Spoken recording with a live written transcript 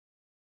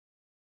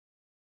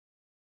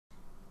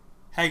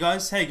Hey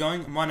guys, how you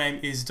going? My name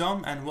is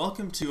Dom and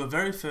welcome to a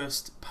very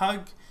first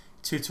Pug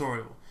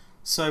tutorial.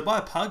 So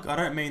by Pug, I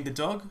don't mean the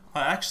dog,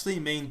 I actually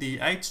mean the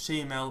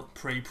HTML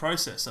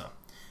preprocessor.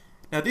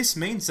 Now this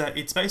means that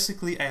it's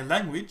basically a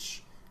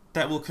language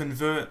that will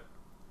convert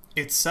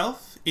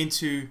itself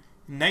into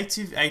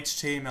native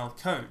HTML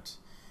code.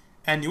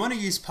 And you want to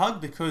use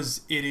Pug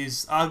because it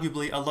is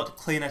arguably a lot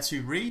cleaner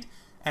to read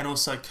and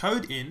also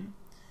code in,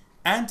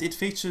 and it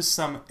features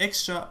some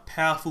extra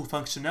powerful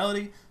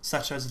functionality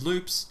such as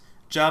loops,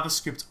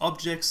 JavaScript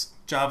objects,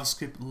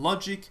 JavaScript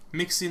logic,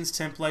 mixins,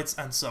 templates,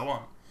 and so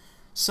on.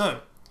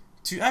 So,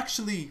 to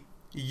actually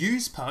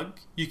use Pug,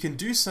 you can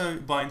do so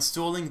by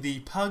installing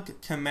the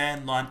Pug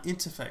command line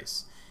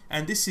interface,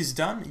 and this is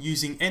done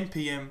using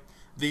npm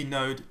the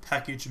node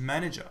package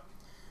manager.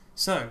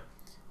 So,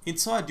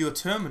 inside your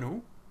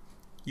terminal,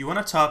 you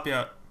want to type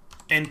out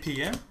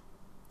npm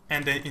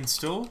and then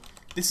install.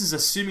 This is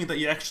assuming that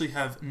you actually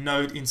have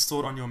Node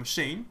installed on your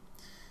machine.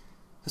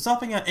 So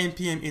typing out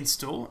npm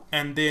install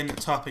and then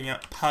typing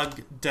out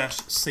pug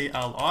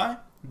CLI,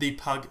 the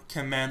Pug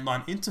command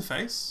line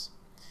interface,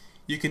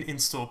 you can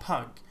install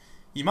Pug.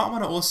 You might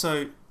want to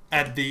also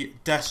add the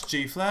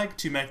 -g flag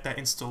to make that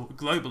install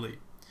globally.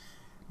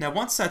 Now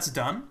once that's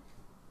done,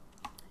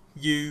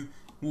 you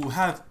will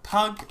have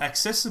Pug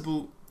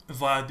accessible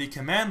via the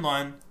command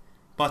line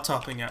by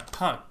typing out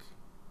Pug.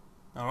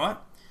 Alright,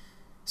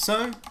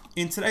 so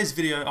in today's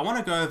video I want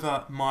to go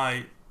over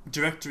my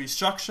directory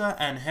structure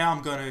and how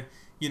I'm going to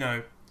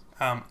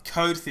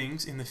code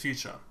things in the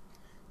future.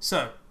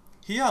 So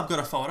here I've got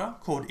a folder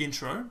called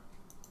intro,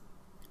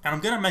 and I'm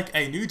going to make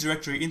a new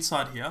directory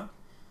inside here.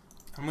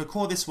 I'm going to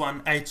call this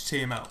one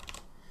HTML.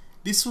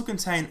 This will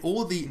contain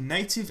all the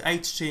native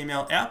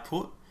HTML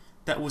output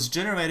that was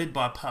generated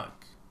by Pug.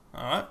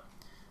 Alright,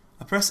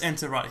 I press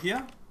enter right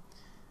here.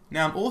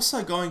 Now I'm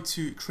also going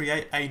to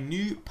create a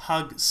new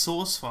Pug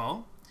source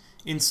file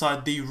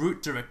inside the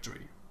root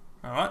directory.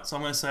 Alright, so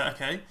I'm going to say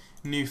okay,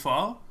 new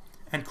file,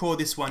 and call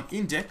this one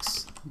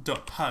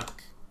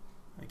index.pug.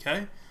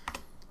 Okay,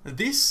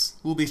 this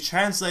will be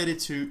translated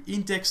to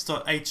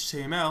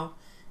index.html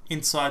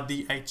inside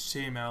the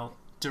HTML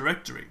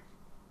directory.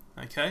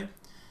 Okay,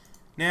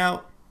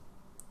 now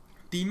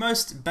the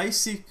most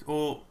basic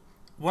or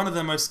one of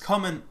the most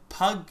common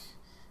Pug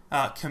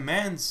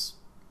commands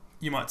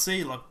you might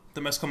see, like the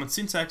most common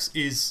syntax,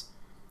 is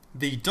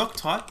the doc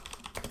type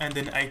and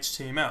then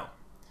HTML,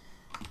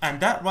 and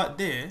that right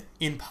there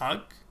in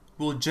Pug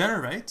will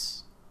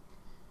generate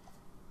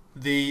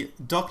the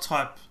doc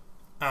type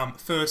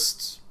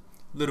first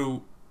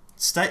little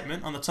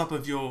statement on the top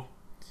of your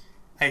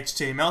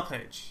HTML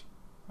page.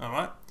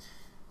 Alright,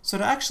 so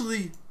to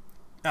actually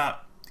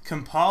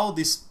compile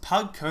this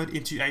Pug code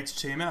into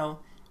HTML,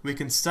 we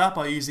can start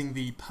by using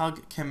the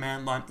Pug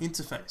command line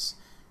interface.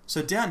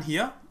 So down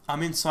here,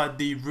 I'm inside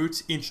the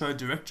root intro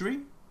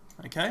directory.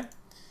 Okay,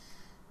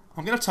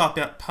 I'm going to type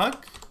out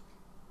Pug,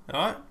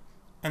 alright,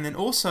 and then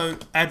also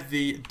add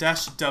the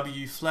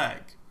 -w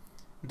flag.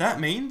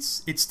 That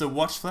means it's the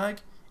watch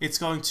flag. It's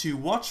going to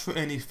watch for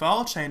any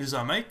file changes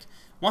I make.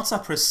 Once I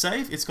press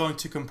save, it's going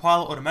to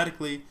compile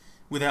automatically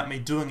without me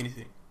doing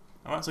anything.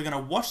 Alright, so we're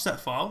going to watch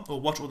that file,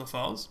 or watch all the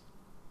files.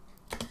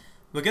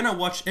 We're going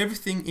to watch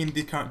everything in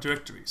the current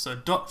directory. So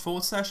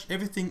 //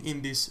 everything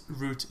in this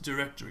root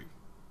directory.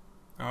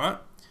 Alright,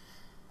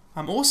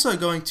 I'm also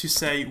going to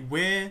say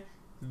where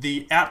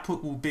the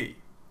output will be.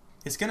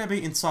 It's going to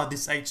be inside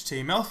this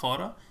HTML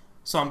folder.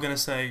 So I'm going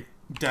to say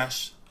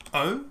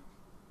 -o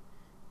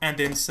and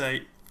then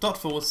say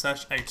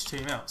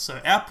 /HTML.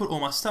 So output all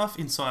my stuff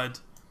inside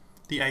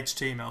the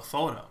HTML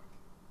folder.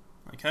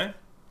 Okay.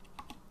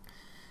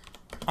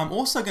 I'm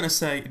also going to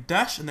say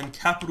dash and then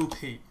capital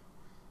P,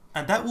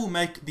 and that will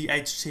make the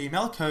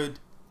HTML code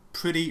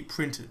pretty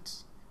printed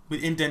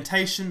with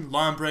indentation,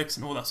 line breaks,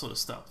 and all that sort of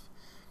stuff.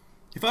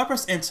 If I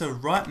press enter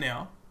right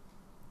now,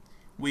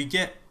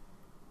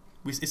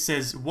 it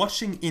says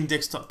watching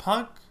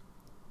index.pug.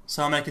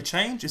 So I'll make a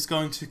change. It's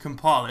going to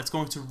compile. It's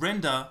going to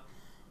render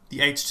the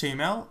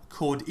HTML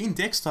called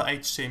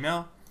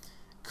index.html,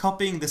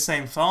 copying the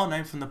same file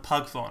name from the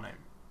Pug file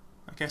name.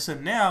 Okay, so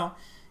now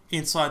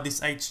inside this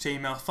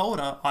HTML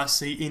folder, I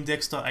see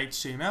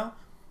index.html.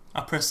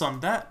 I press on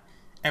that,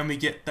 and we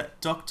get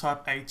that doc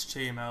type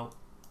HTML,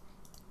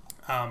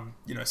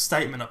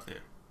 statement up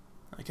there.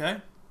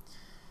 Okay,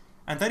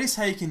 and that is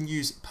how you can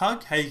use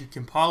Pug, how you can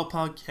compile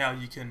Pug, how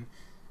you can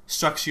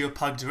structure your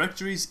Pug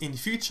directories. In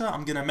future,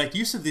 I'm going to make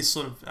use of this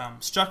sort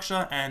of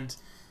structure and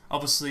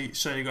obviously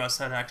show you guys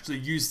how to actually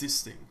use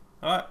this thing.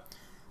 Alright,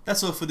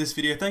 that's all for this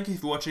video. Thank you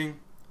for watching,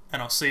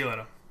 and I'll see you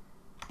later.